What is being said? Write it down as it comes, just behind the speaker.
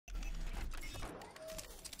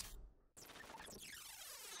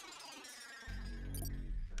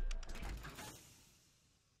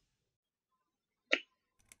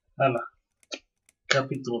Hala.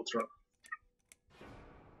 Capítulo.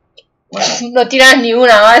 No tiras ni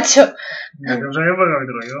una, macho. No sé qué por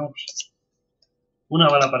capítulo llevamos. Una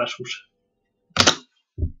bala para Susa.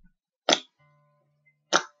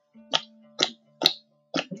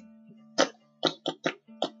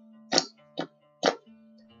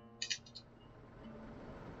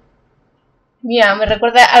 Mira, me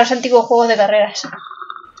recuerda a los antiguos juegos de carreras.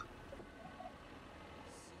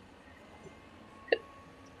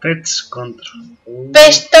 Pets Control.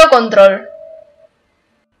 Pesto control.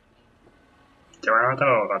 Te van a matar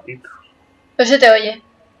a los gatitos. No se te oye.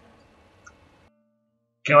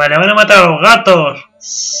 ¡Que vale, van a matar a los gatos!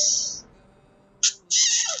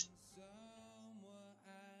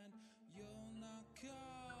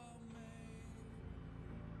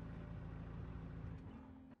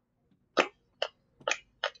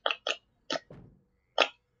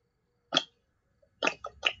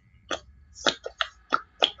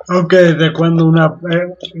 Aunque desde cuando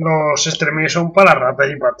los extremis son para ratas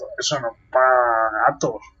y para todo eso, no para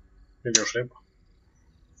gatos, que yo sepa.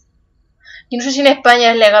 Yo no sé si en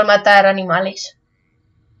España es legal matar animales.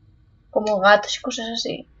 Como gatos y cosas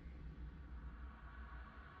así.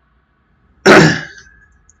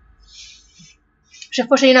 Si es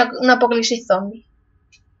posible una apocalipsis zombie.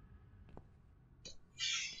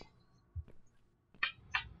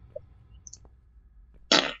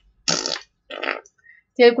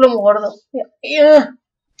 Tiene el culo muy gordo. Tiene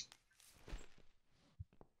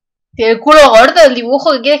el culo gordo el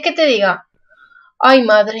dibujo. ¿Qué quieres que te diga? Ay,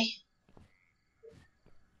 madre.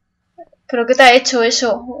 ¿Pero qué te ha hecho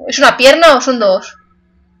eso? ¿Es una pierna o son dos?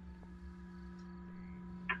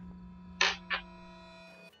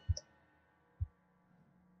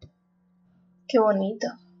 Qué bonito.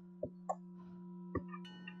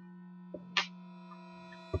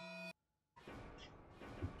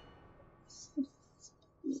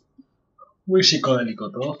 Muy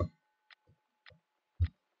psicodélico todo.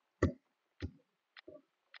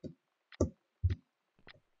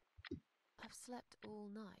 I've slept all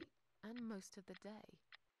night and most of the day.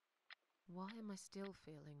 Why am I still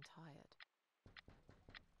feeling tired?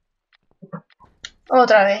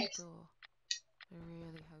 Otra vez. I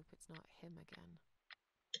really hope it's not him again.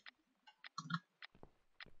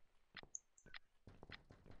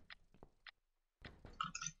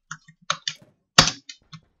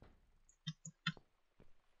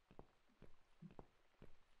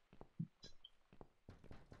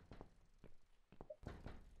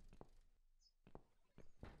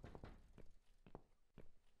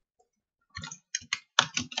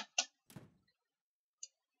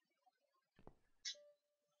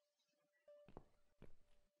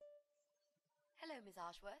 Hello, Miss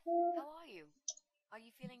Ashworth. How are you? Are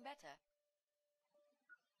you feeling better?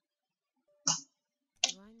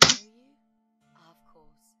 Do I know you? Of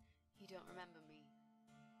course. You don't remember me.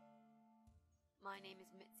 My name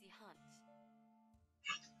is Mitzi Hunt.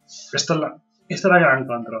 Esta es la gran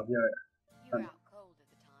control, ya ves. You were out cold at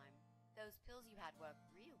the time. Those pills you had were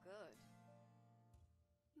real good.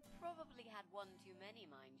 You probably had one too many,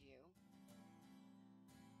 mind you.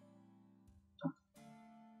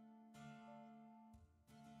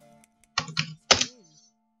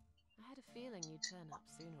 I had a feeling you'd turn up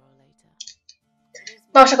sooner or later.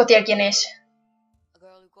 Vamos a cotear quién es. A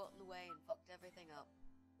girl who got in the way and fucked everything up.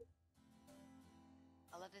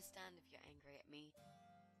 I'll understand if you're angry at me.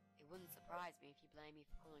 It wouldn't surprise me if you blame me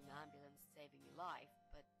for calling the ambulance and saving your life,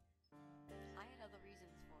 but I had other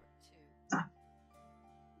reasons for it too.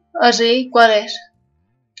 ¿Ah, sí? ¿Cuáles?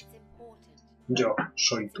 It's important. Yo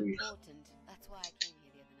soy tu It's hija. important. That's why I came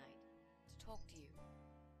here the other night. To talk to you.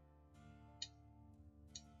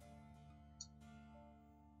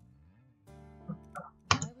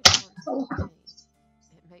 Why would you want to talk to me?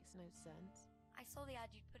 It makes no sense. I saw the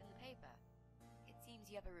ad you'd put in the paper. It seems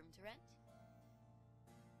you have a room to rent.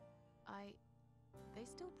 They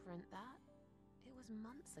still print that? It was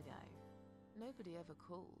months ago. Nobody ever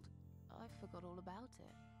called. I forgot all about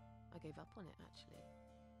it. I gave up on it, actually.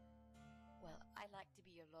 Well, I'd like to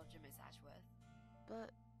be your lodger, Miss Ashworth.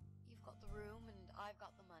 But You've got the room and I've got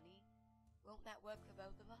the money. Won't that work for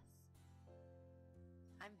both of us?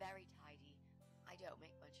 I'm very tidy. I don't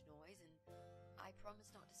make much noise, and I promise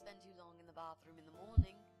not to spend too long in the bathroom in the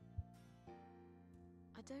morning.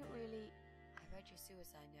 I don't really... I read your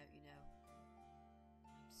suicide note, you know.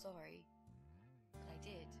 I'm sorry, but I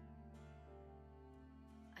did.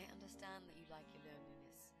 I understand that you like your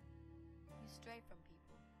loneliness. You stray from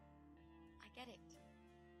people. I get it.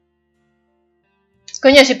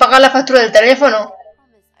 Coño, si pagas la factura del teléfono. I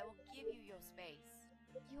promise I will give you your space.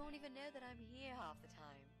 You won't even know that I'm here half the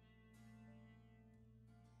time.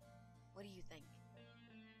 What do you think?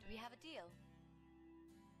 Do we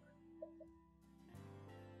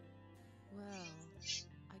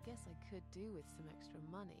guess I could do with some extra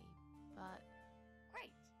money, but...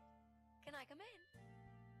 Great. Can I come in?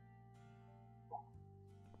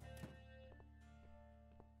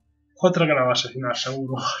 Otra que la va a asesinar,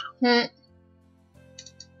 seguro. You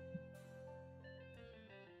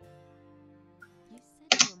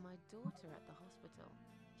said you were my daughter at the hospital.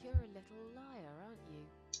 You're a little liar, aren't you?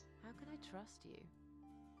 How can I trust you?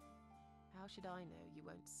 How should I know you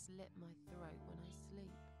won't slit my throat when I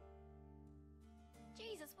sleep?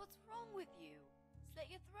 Jesus, what's wrong with you? Slit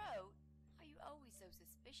your throat? Are you always so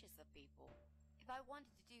suspicious of people? If I wanted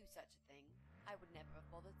to do such a thing, I would never have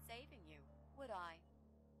bothered saving you, would I?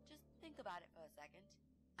 Just think about it for a second.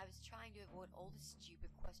 I was trying to avoid all the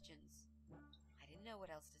stupid questions. I didn't know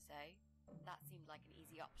what else to say. That seemed like an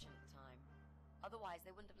easy option at the time. Otherwise,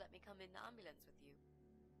 they wouldn't have let me come in the ambulance with you.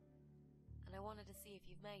 And I wanted to see if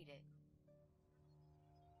you've made it.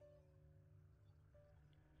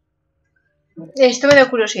 Esto me da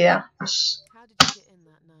curiosidad. How did you get in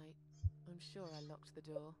that night? I'm sure I locked the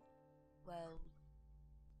door. Well...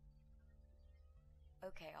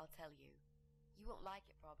 Okay, I'll tell you. You won't like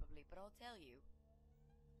it probably, but I'll tell you.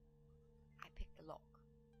 I picked the lock.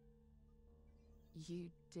 You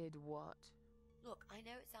did what? Look, I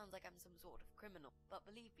know it sounds like I'm some sort of criminal, but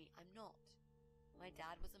believe me, I'm not. My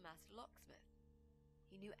dad was a master locksmith.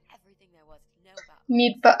 He knew everything there was to know about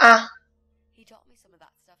locks. He taught me some of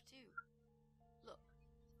that stuff too. Look,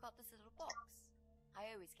 I've got this little box. I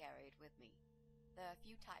always carry it with me. There are a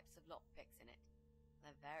few types of lockpicks in it.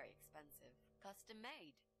 They're very expensive, custom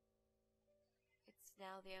made. It's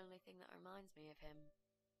now the only thing that reminds me of him.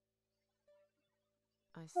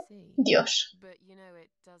 I see. Dios. But you know, it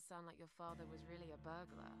does sound like your father was really a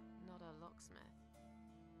burglar, not a locksmith.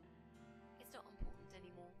 It's not important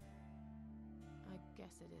anymore. I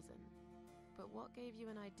guess it isn't. But what gave you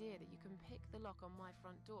an idea that you can pick the lock on my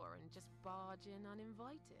front door and just barge in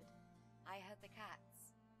uninvited? I heard the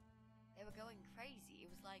cats. They were going crazy. It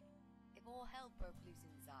was like if all hell broke loose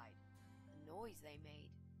inside. The noise they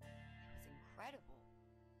made. It was incredible.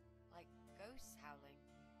 Like ghosts howling.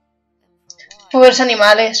 And for a while... Pobres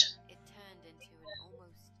animales. It turned into an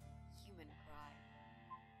almost human cry.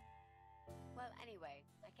 Well, anyway,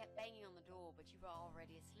 I kept banging on the door, but you were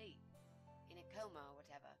already asleep. In a coma or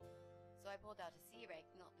whatever. So I pulled out a sea rake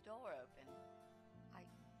and got the door open.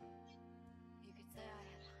 You could say I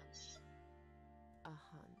had a hunch. A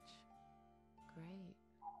hunch. Great.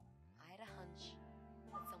 I had a hunch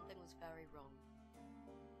that something was very wrong.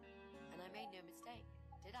 And I made no mistake,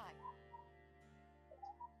 did I?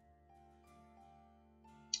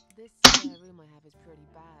 This spare room I have is pretty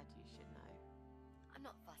bad, you should know. I'm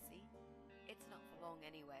not fussy. It's not for long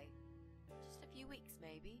anyway. Just a few weeks,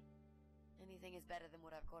 maybe. Anything is better than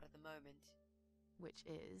what I've got at the moment. Which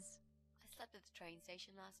is? I slept at the train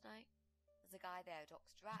station last night. There's a guy there who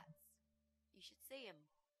talks to rats. You should see him.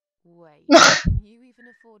 Wait, can you even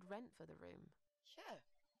afford rent for the room? Sure.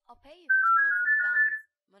 I'll pay you for 2 months in advance.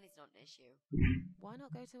 Money's not an issue. Why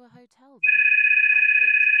not go to a hotel then? I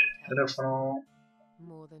hate hotels. Teléfono.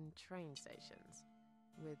 More than train stations.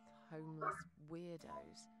 With homeless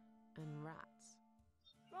weirdos and rats.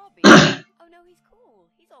 Robbie? Oh no, he's cool.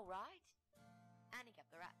 He's alright. And he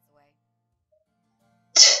kept the rats away.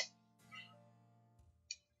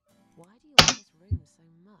 Why do you like this room so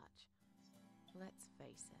much? Let's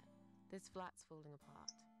face it, this flat's falling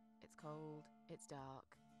apart. It's cold, it's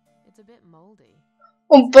dark, it's a bit moldy.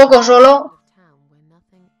 Un poco solo. It's a town where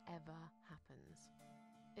nothing ever happens.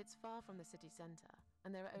 It's far from the city centre,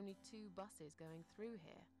 and there are only 2 buses going through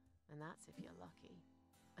here, and that's if you're lucky.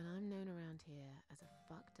 And I'm known around here as a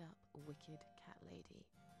fucked up, wicked cat lady.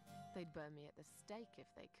 They'd burn me at the stake if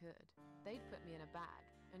they could. They'd put me in a bag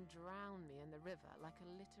and drown me in the river like a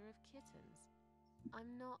litter of kittens.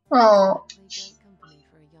 I'm not exactly great company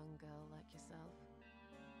for a young girl like yourself.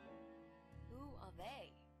 Who are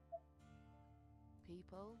they?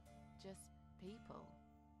 People, just people.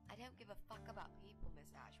 I don't give a fuck about people,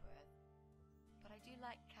 Miss Ashworth. But I do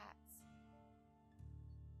like cats.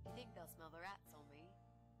 You think they'll smell the rats on me?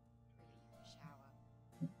 Really, shower.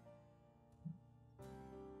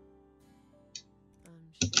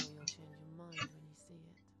 I'm sure you'll change your mind when you see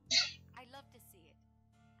it. I'd love to see it.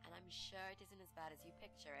 And I'm sure it isn't as bad as you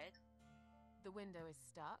picture it. The window is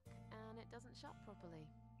stuck, and it doesn't shut properly.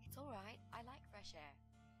 It's alright, I like fresh air.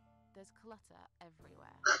 There's clutter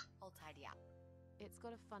everywhere. I'll tidy up. It's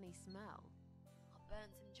got a funny smell. I'll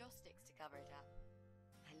burn some joss sticks to cover it up.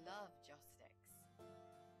 I love joss sticks.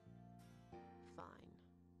 Fine.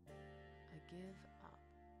 I give up.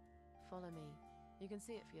 Follow me. You can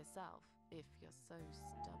see it for yourself, if you're so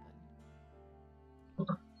stubborn.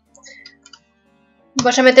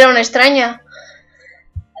 Vas a meter a una extraña.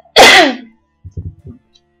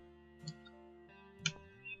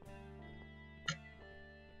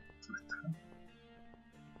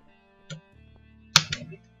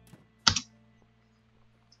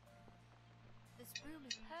 This room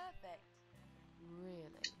is perfect.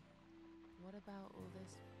 Really? What about all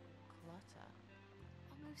this clutter?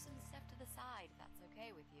 I'll move some stuff to the side if that's okay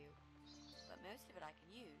with you. But most of it I can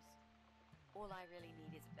use. All I really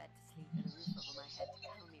need is a bed to sleep and a roof over my head to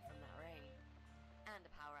cover me from that rain. And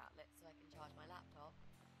a power outlet so I can charge my laptop.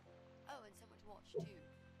 Oh, and someone to watch too.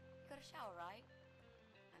 You got a shower, right?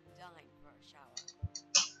 I'm dying for a shower.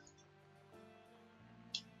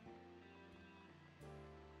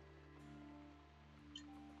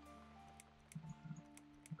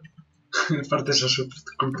 Es parte de esa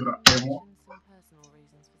subcultura emo. Mentioned some personal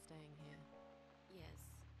reasons for staying here. Yes.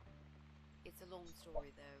 It's a long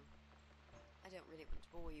story though. I don't really want to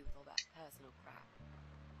bore you with all that personal crap.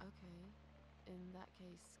 Okay. In that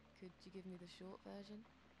case, could you give me the short version?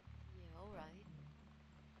 Yeah, alright.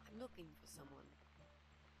 I'm looking for someone.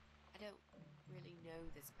 I don't really know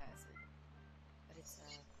this person, but it's a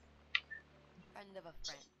friend of a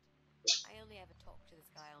friend. I only ever talk to this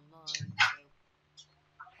guy online, so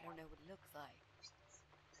I don't know what it looks like.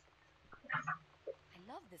 I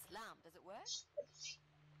love this lamp. Does it work?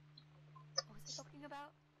 What was I talking about?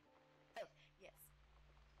 Oh, yes.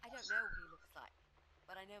 I don't know what he looks like,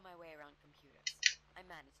 but I know my way around computers. I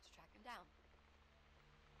managed to track him down.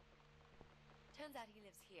 Turns out he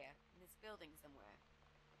lives here, in this building somewhere.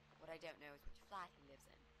 What I don't know is which flat he lives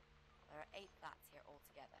in. There are 8 flats here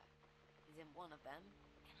altogether. He's in one of them,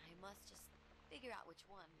 and I must just figure out which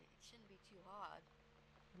one. It shouldn't be too hard.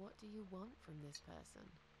 What do you want from this person?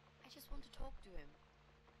 I just want to talk to him.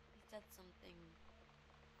 He's done something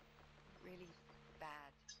really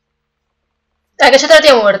bad. ¿A qué se está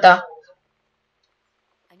tía muerta?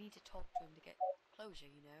 I need to talk to him to get closure,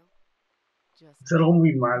 you know. Just Es algo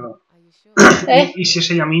muy malo. are you sure? ¿Eh? ¿Y si es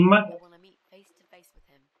ella misma? I want to meet face to face with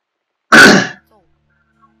him. That's all.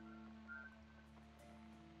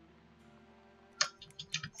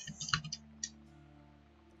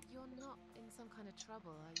 You're not in some kind of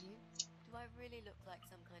trouble, are you? Do I really look like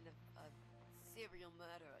some kind of serial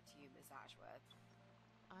murderer to you, Miss Ashworth?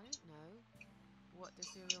 I don't know. What do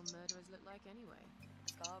serial murderers look like anyway?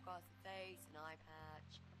 Scar across the face, an eye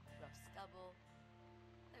patch, rough stubble,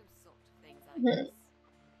 those sort of things, I guess.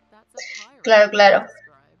 That's a pirate. Claro, claro.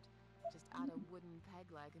 Described. Just add a wooden peg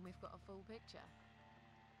leg and we've got a full picture.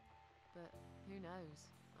 But who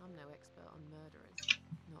knows? I'm no expert on murderers.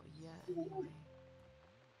 Not yet, anyway.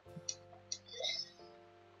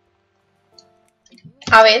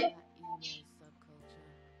 A ver. That emo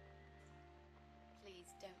subculture?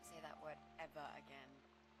 Please don't say that word ever again.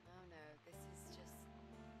 No, this is just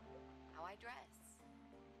how I dress.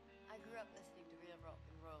 I grew up listening to real rock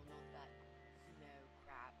and roll, not that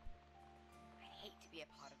crap. I hate to be a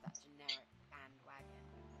part of that generic bandwagon.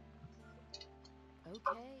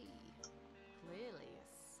 Okay. Clearly a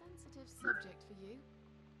sensitive subject for you.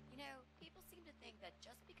 You know, people seem to think that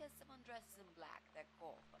just because someone dresses in black, they're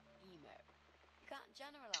goth or emo. You can't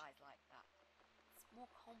generalize like that. It's more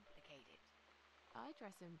complicated. I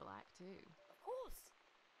dress in black too. Of course.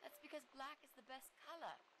 That's because black is the best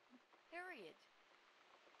color. Period.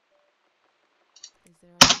 Is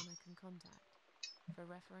there anyone I can contact for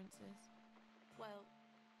references? Well,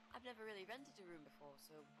 I've never really rented a room before,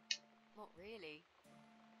 so not really.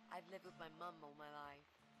 I've lived with my mum all my life.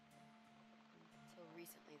 Until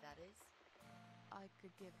recently, that is. I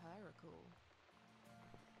could give her a call.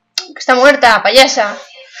 Que está muerta, payasa.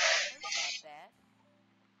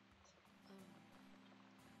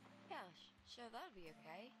 Yeah, sure, that'll be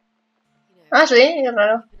okay. You know, Ah, sí, qué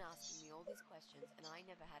raro. you've been asking me all these questions, and I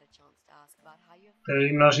never had a chance to ask about how you're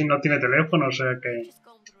No, si no tiene teléfono, o sea You've que... just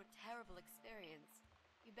gone through a terrible experience.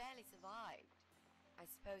 You barely survived. I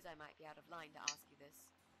suppose I might be out of line to ask you this,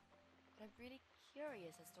 but I'm really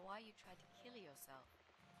curious as to why you tried to kill yourself.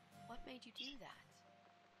 What made you do that?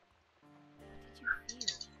 What did you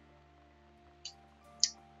feel?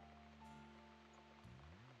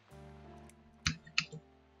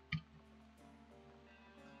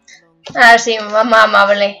 Ah, sí, más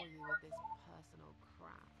amable. Bore you with this personal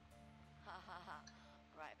crap. Ha ha ha.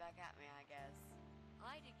 Right back at me, I guess.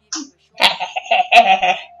 I did give you a short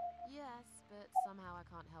Yes, but somehow I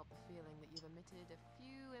can't help the feeling that you've omitted a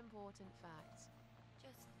few important facts.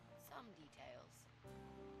 just some details.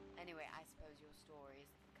 Anyway, I suppose your story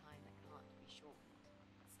is the kind that can't be shortened.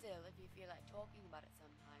 Still, if you feel like talking about it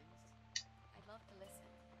sometimes, I'd love to listen.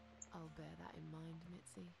 I'll bear that in mind,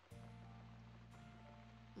 Mitzi.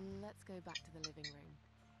 Let's go back to the living room.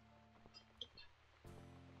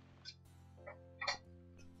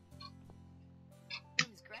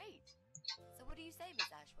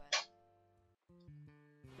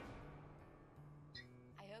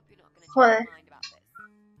 you're not gonna change Joder. your mind about this.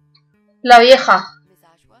 La vieja. Miss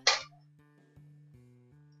Ashworth?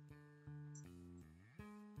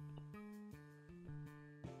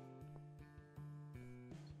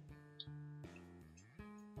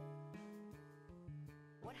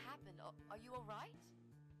 What happened? Are you alright?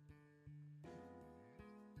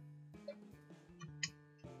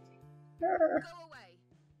 Go away.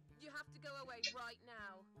 You have to go away right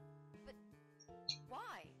now. But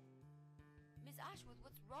why? Miss Ashworth,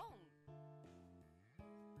 what's wrong?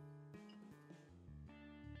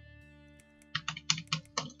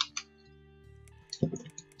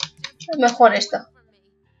 Just Mejor esta. from me.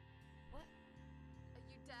 What? Are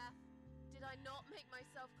you deaf? Did I not make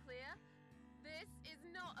myself clear? This is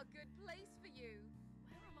not a good place for you.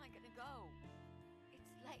 Where am I gonna go?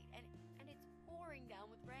 It's late and it's pouring down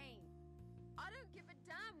with rain. I don't give a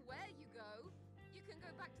damn where you go. You can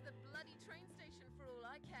go back to the bloody train station for all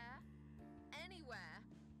I care. Anywhere.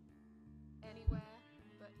 Anywhere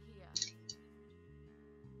but here.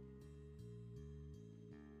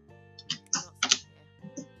 You're not safe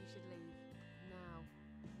here. You should leave. Now.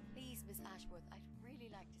 Please, Miss Ashworth, I'd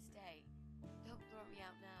really like to stay. Don't throw me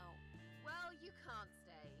out now. Well, you can't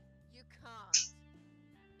stay. You can't.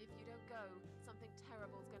 If you don't go, something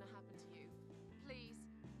terrible's gonna happen to you. Please,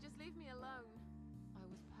 just leave me alone. I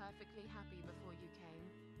was perfectly happy before you came.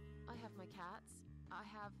 I have my cats. I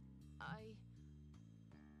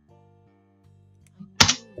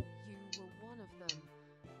knew you were one of them.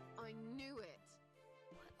 I knew it.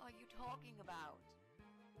 What are you talking about?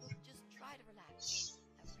 Look, just try to relax.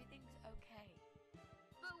 Everything's okay.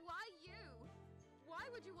 But why you? Why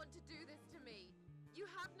would you want to do this to me? You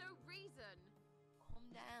have no reason. Calm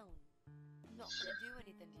down. I'm not gonna do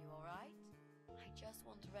anything to you, alright? I just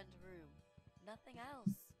want to rent a room. Nothing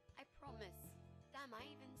else. I promise. Damn, I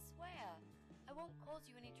even swear. I won't cause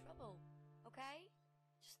you any trouble, okay?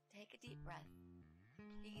 Just take a deep breath.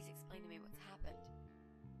 Please explain to me what's happened.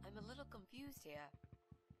 I'm a little confused here.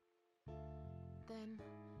 Then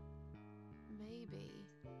maybe.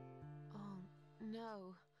 Oh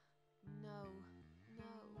no, no,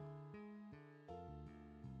 no.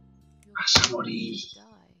 You're Vas a going morir. to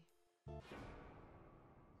die.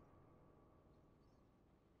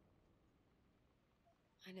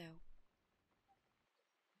 I know.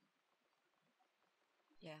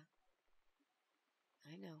 Yeah.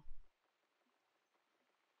 I know.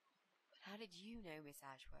 But how did you know, Miss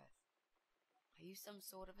Ashworth? Are you some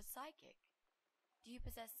sort of a psychic? Do you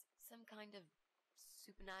possess some kind of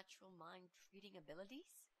supernatural mind-reading abilities?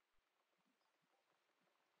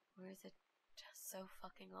 Or is it just so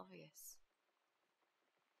fucking obvious?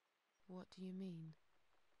 What do you mean?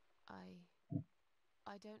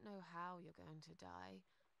 I don't know how you're going to die,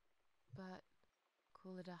 but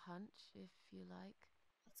call it a hunch if you like.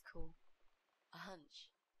 That's cool. A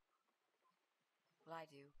hunch. Well, I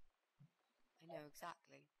do. I know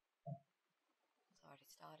exactly. It's already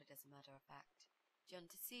started, as a matter of fact. Do you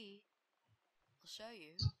want to see? I'll show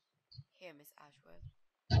you. Here, Miss Ashworth.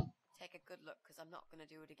 Take a good look, because I'm not going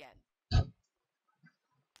to do it again.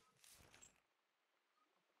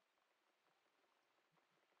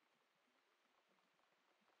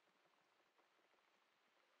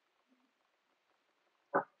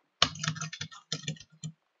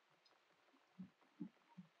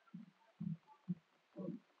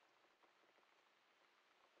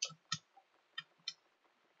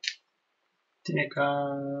 Tiene que...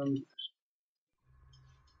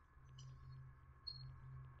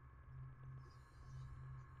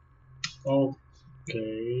 Ok.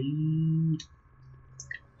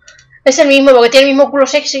 Es el mismo, porque tiene el mismo culo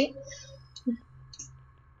sexy.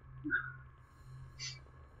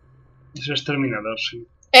 Es el exterminador, sí.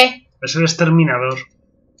 Es el exterminador.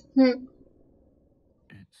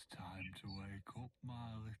 It's time to wake up,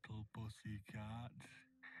 my little pussycat.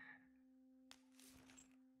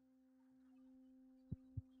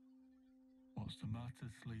 What's the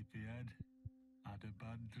matter, sleepyhead? Had a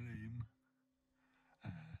bad dream?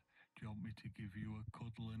 Do you want me to give you a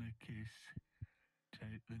cuddle and a kiss?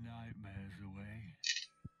 Take the nightmares away?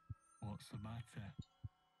 What's the matter?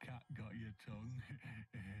 Cat got your tongue?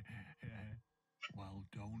 Well,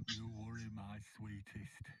 don't you worry, my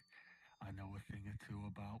sweetest. I know a thing or two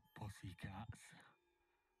about pussycats.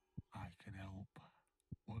 I can help.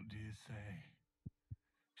 What do you say?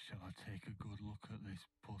 Shall I take a good look at this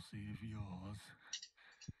pussy of yours?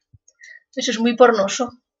 Eso es muy pornoso.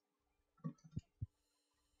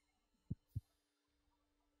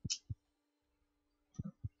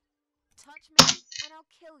 Touch me and I'll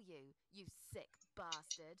kill you, you sick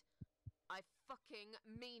bastard. I fucking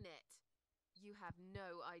mean it. You have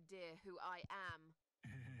no idea who I am.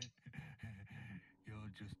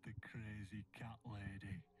 You're just the crazy cat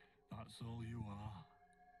lady. That's all you are.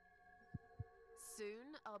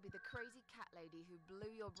 Soon, I'll be the crazy cat lady who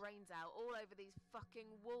blew your brains out all over these fucking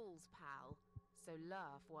walls, pal. So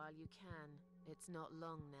laugh while you can. It's not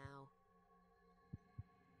long now.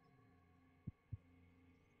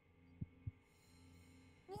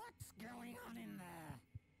 What's going on in there?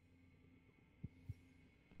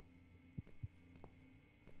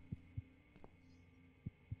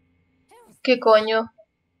 ¿Qué coño?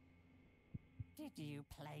 Did you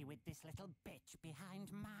play with this little bitch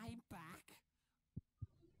behind my back?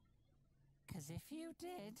 'Cause if you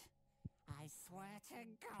did, I swear to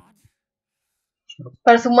God.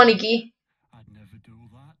 Parece un maniquí. I'd never do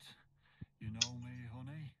that. You know me,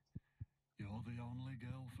 honey. You're the only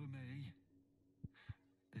girl for me.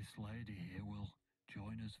 This lady here will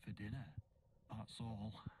join us for dinner. That's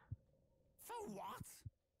all. For what?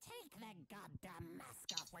 Take the goddamn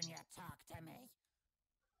mask off when you talk to me.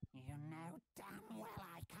 You know damn well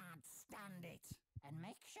I can't stand it. And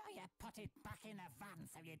make sure you put it back in the van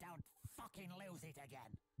so you don't fucking lose it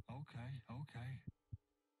again. Okay, okay.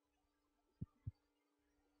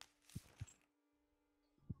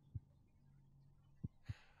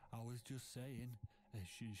 I was just saying,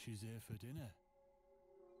 she's here for dinner.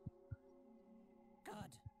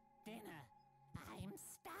 Good. Dinner. I'm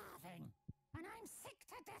starving. And I'm sick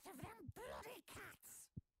to death of them bloody cats.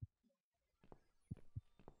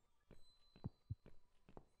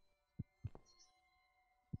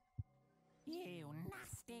 You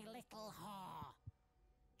nasty little whore.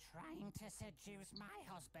 Trying to seduce my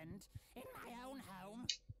husband in my own home?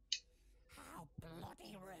 How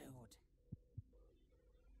bloody rude.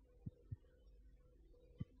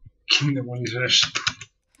 ¿Quién demonios es?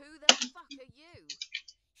 Who the fuck are you?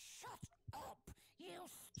 Shut up, you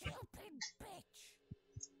stupid bitch.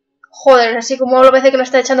 Joder, así como hablo parece que me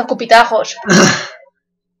está echando escupitajos.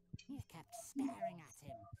 You kept staring at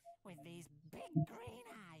him with these big green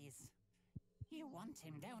eyes. You want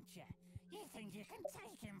him, don't you? You think you can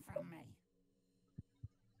take him from me?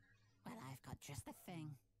 Well, I've got just the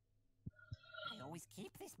thing. I always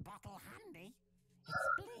keep this bottle handy. It's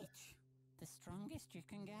bleach, the strongest you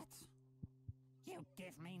can get. You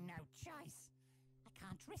give me no choice. I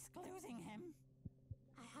can't risk losing him.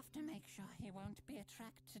 I have to make sure he won't be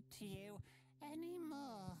attracted to you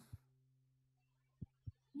anymore.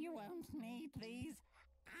 You won't need these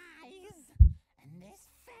eyes and this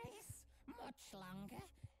face much longer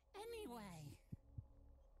anyway.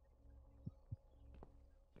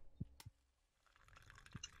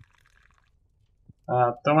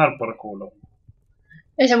 A tomar por culo.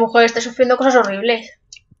 Esa mujer está sufriendo cosas horribles.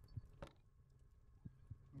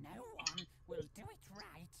 No one will do it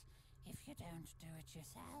right if you don't do it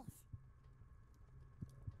yourself.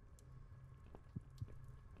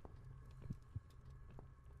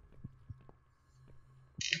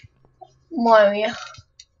 Madre mía.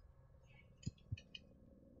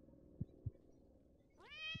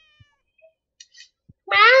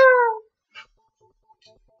 ¡Oh!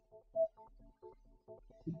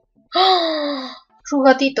 Sus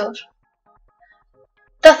gatitos.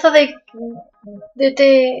 Taza de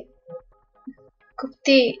té.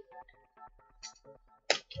 Té.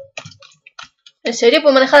 ¿En serio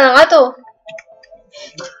puedo manejar al gato?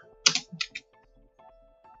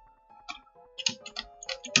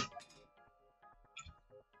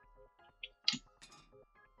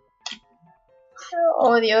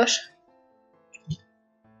 Oh, Dios.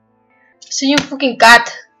 Soy un fucking cat.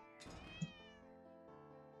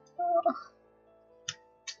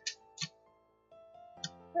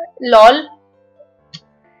 LOL.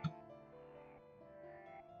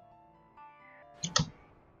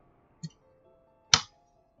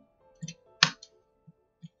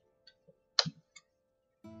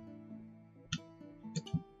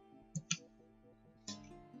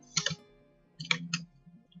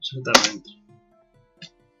 Absolutamente.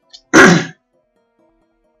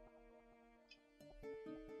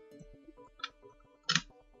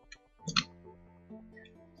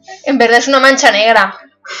 En verdad es una mancha negra.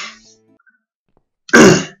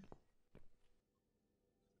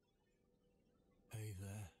 Hey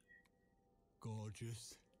there,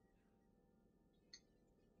 gorgeous.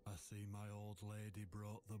 I see my old lady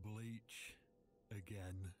brought the bleach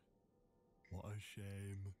again. What a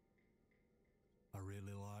shame. I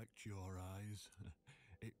really liked your eyes.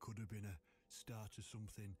 It could have been a start of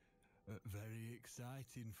something very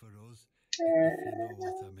exciting for us, if you know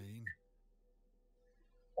what I mean.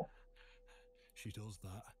 She does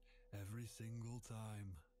that every single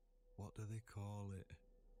time. What do they call it?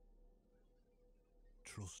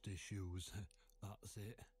 Trust issues. That's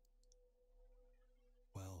it.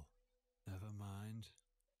 Well, never mind.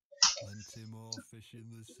 Plenty more fish in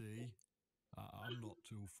the sea. I'm not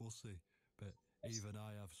too fussy, but even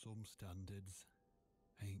I have some standards.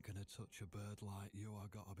 Ain't gonna touch a bird like you, I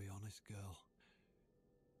gotta be honest, girl.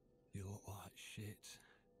 You look like shit.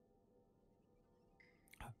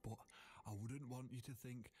 But I wouldn't want you to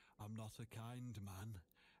think I'm not a kind man.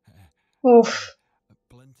 Uf.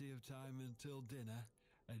 Plenty of time until dinner,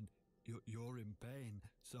 and you're in pain,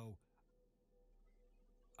 so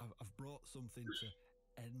I've brought something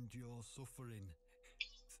to end your suffering.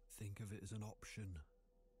 Think of it as an option.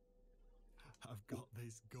 I've got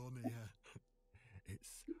this gun here.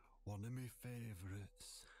 It's one of my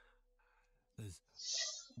favourites. There's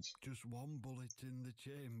just one bullet in the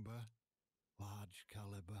chamber. Large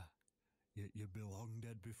caliber. You'd be long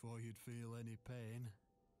dead before you'd feel any pain.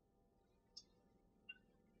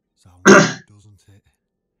 Sounds good, doesn't it?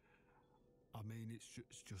 I mean,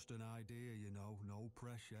 it's just an idea, you know, no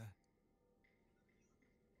pressure.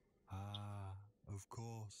 Ah, of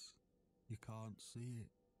course. You can't see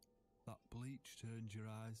it. That bleach turned your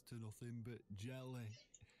eyes to nothing but jelly.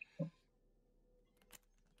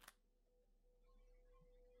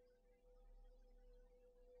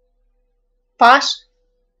 Pas.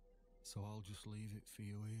 So I'll just leave it for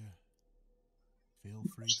you here. Feel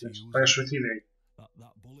free to use Para que it. se suicide.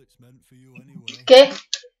 That bullet's meant for you anyway. ¿Qué?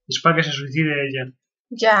 Es para que se suicide ella.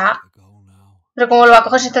 Ya. Gotta go now. Pero ¿cómo lo va a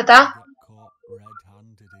coger si está atado? Get caught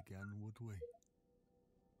red-handed again, would we?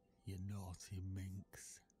 You naughty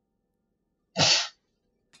minx.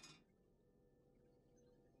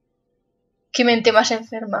 Qué mente más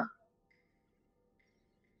enferma.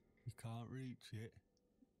 You can't reach it.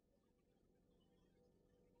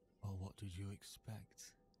 Well, what did you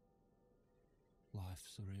expect?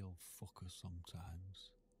 Life's a real fucker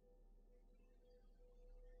sometimes.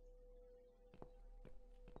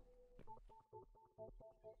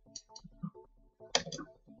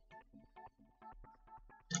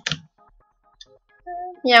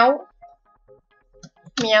 Miau.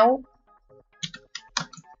 Miau.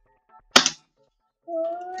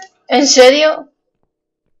 ¿En serio?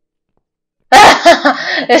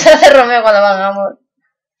 Eso hace Romeo cuando vagamos.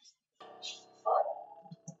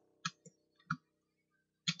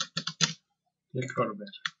 El Corber.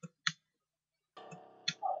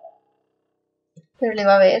 Pero le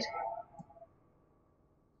va a ver.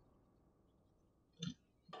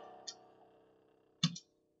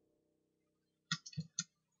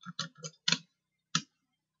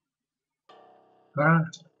 Ah.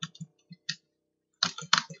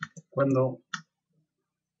 Cuando.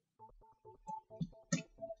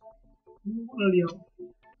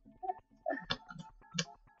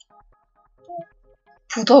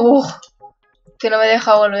 Puto bug. Que no me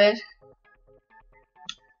deja volver.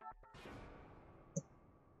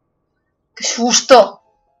 ¡Qué susto!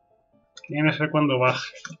 Tiene que ser cuando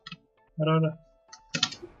baje. Ahora.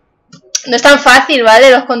 No es tan fácil, ¿vale?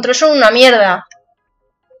 Los controles son una mierda.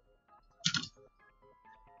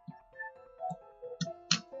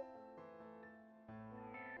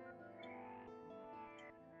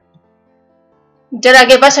 ¿Y ahora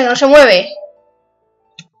qué pasa? ¿Que no se mueve?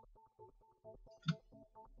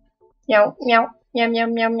 Miau, miau, miau, miau,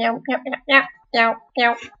 miau, miau, miau, miau, miau,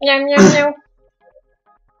 miau, miau, miau, miau.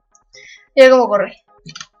 Mira cómo corre.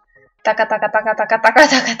 Taca, taca, taca, taca, taca,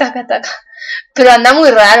 taca, taca, taca. Pero anda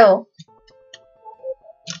muy raro.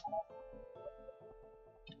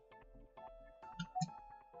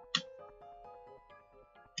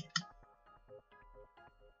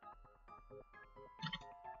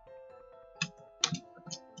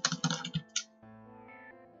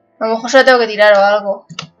 A lo mejor se la tengo que tirar o algo.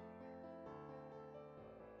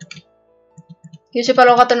 Que yo sepa,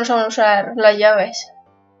 los gatos no saben usar las llaves.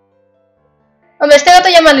 Hombre, este gato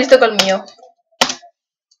ya es más listo que el mío.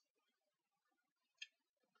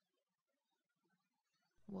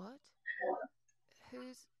 What?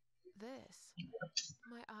 Who's this?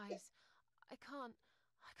 My eyes. I can't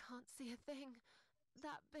see a thing.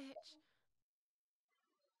 That bitch.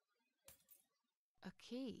 A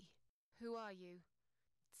key. Who are you?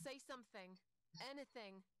 Say something.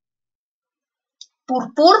 Anything.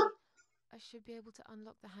 ¿Purpur? I should be able to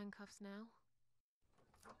unlock the handcuffs now.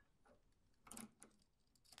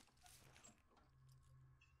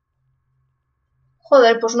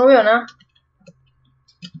 Joder, pues no veo nada.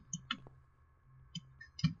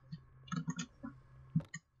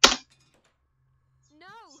 No!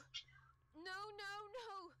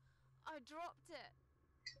 I dropped it.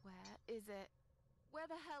 Where is it? Where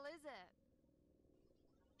the hell is it?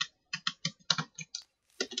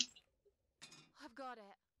 I've got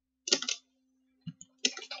it.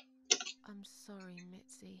 I'm sorry,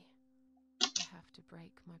 Mitzi. I have to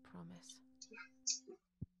break my promise.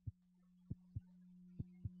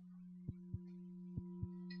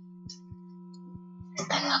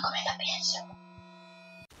 Tan loco me lo pienso.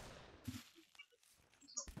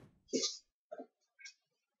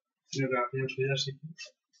 Yo soy así.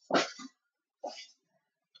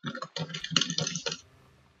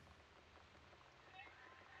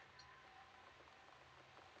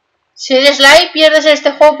 Si eres live, pierdes en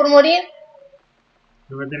este juego por morir.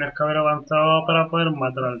 Creo que tienes que haber avanzado para poder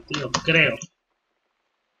matar al tío, creo.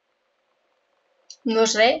 No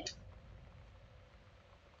sé.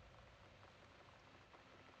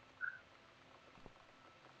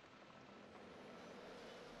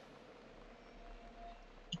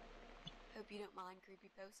 Hope you don't mind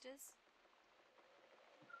creepy posters.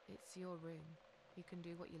 It's your room. You can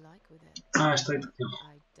do what you like with it. Ah, estoy.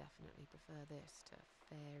 I definitely prefer this to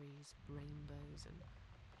fairies, rainbows, and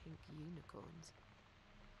pink unicorns.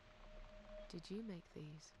 Did you make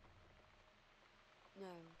these?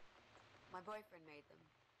 No. My boyfriend made them.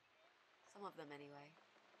 Some of them, anyway.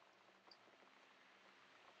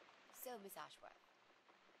 So, Miss Ashworth,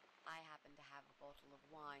 I happen to have a bottle of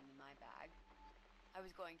wine in my bag. I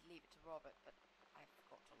was going to leave it to Robert, but I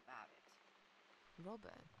forgot all about it.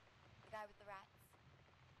 Robert? The guy with the rats?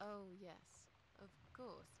 Oh, yes. Of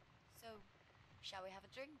course. So, shall we have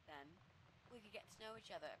a drink then? We could get to know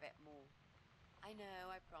each other a bit more. I know,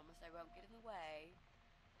 I promise I won't get in the way.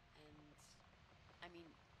 And, I mean,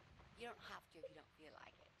 you don't have to if you don't feel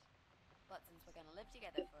like it. But since we're gonna live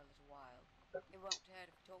together for a little while, it won't hurt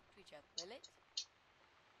if we talk to each other, will it?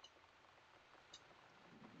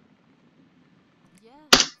 Yeah,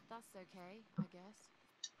 that's okay, I guess.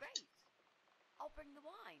 Great. I'll bring the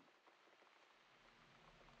wine.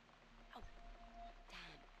 Oh,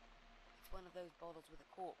 damn. It's one of those bottles with a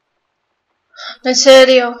cork. En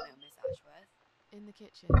serio. No, Miss Ashworth. In the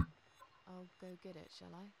kitchen. I'll go get it,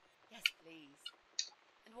 shall I? Yes, please.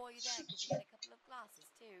 And while you're there, could you get a couple of glasses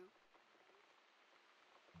too?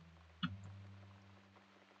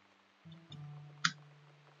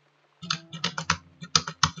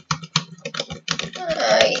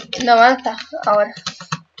 Ay, no avanza. Ahora.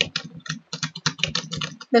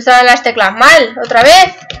 ¿No estaban las teclas mal? ¿Otra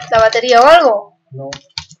vez? ¿La batería o algo? No.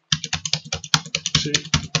 Sí.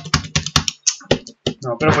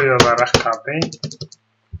 No, pero voy a dar a escape.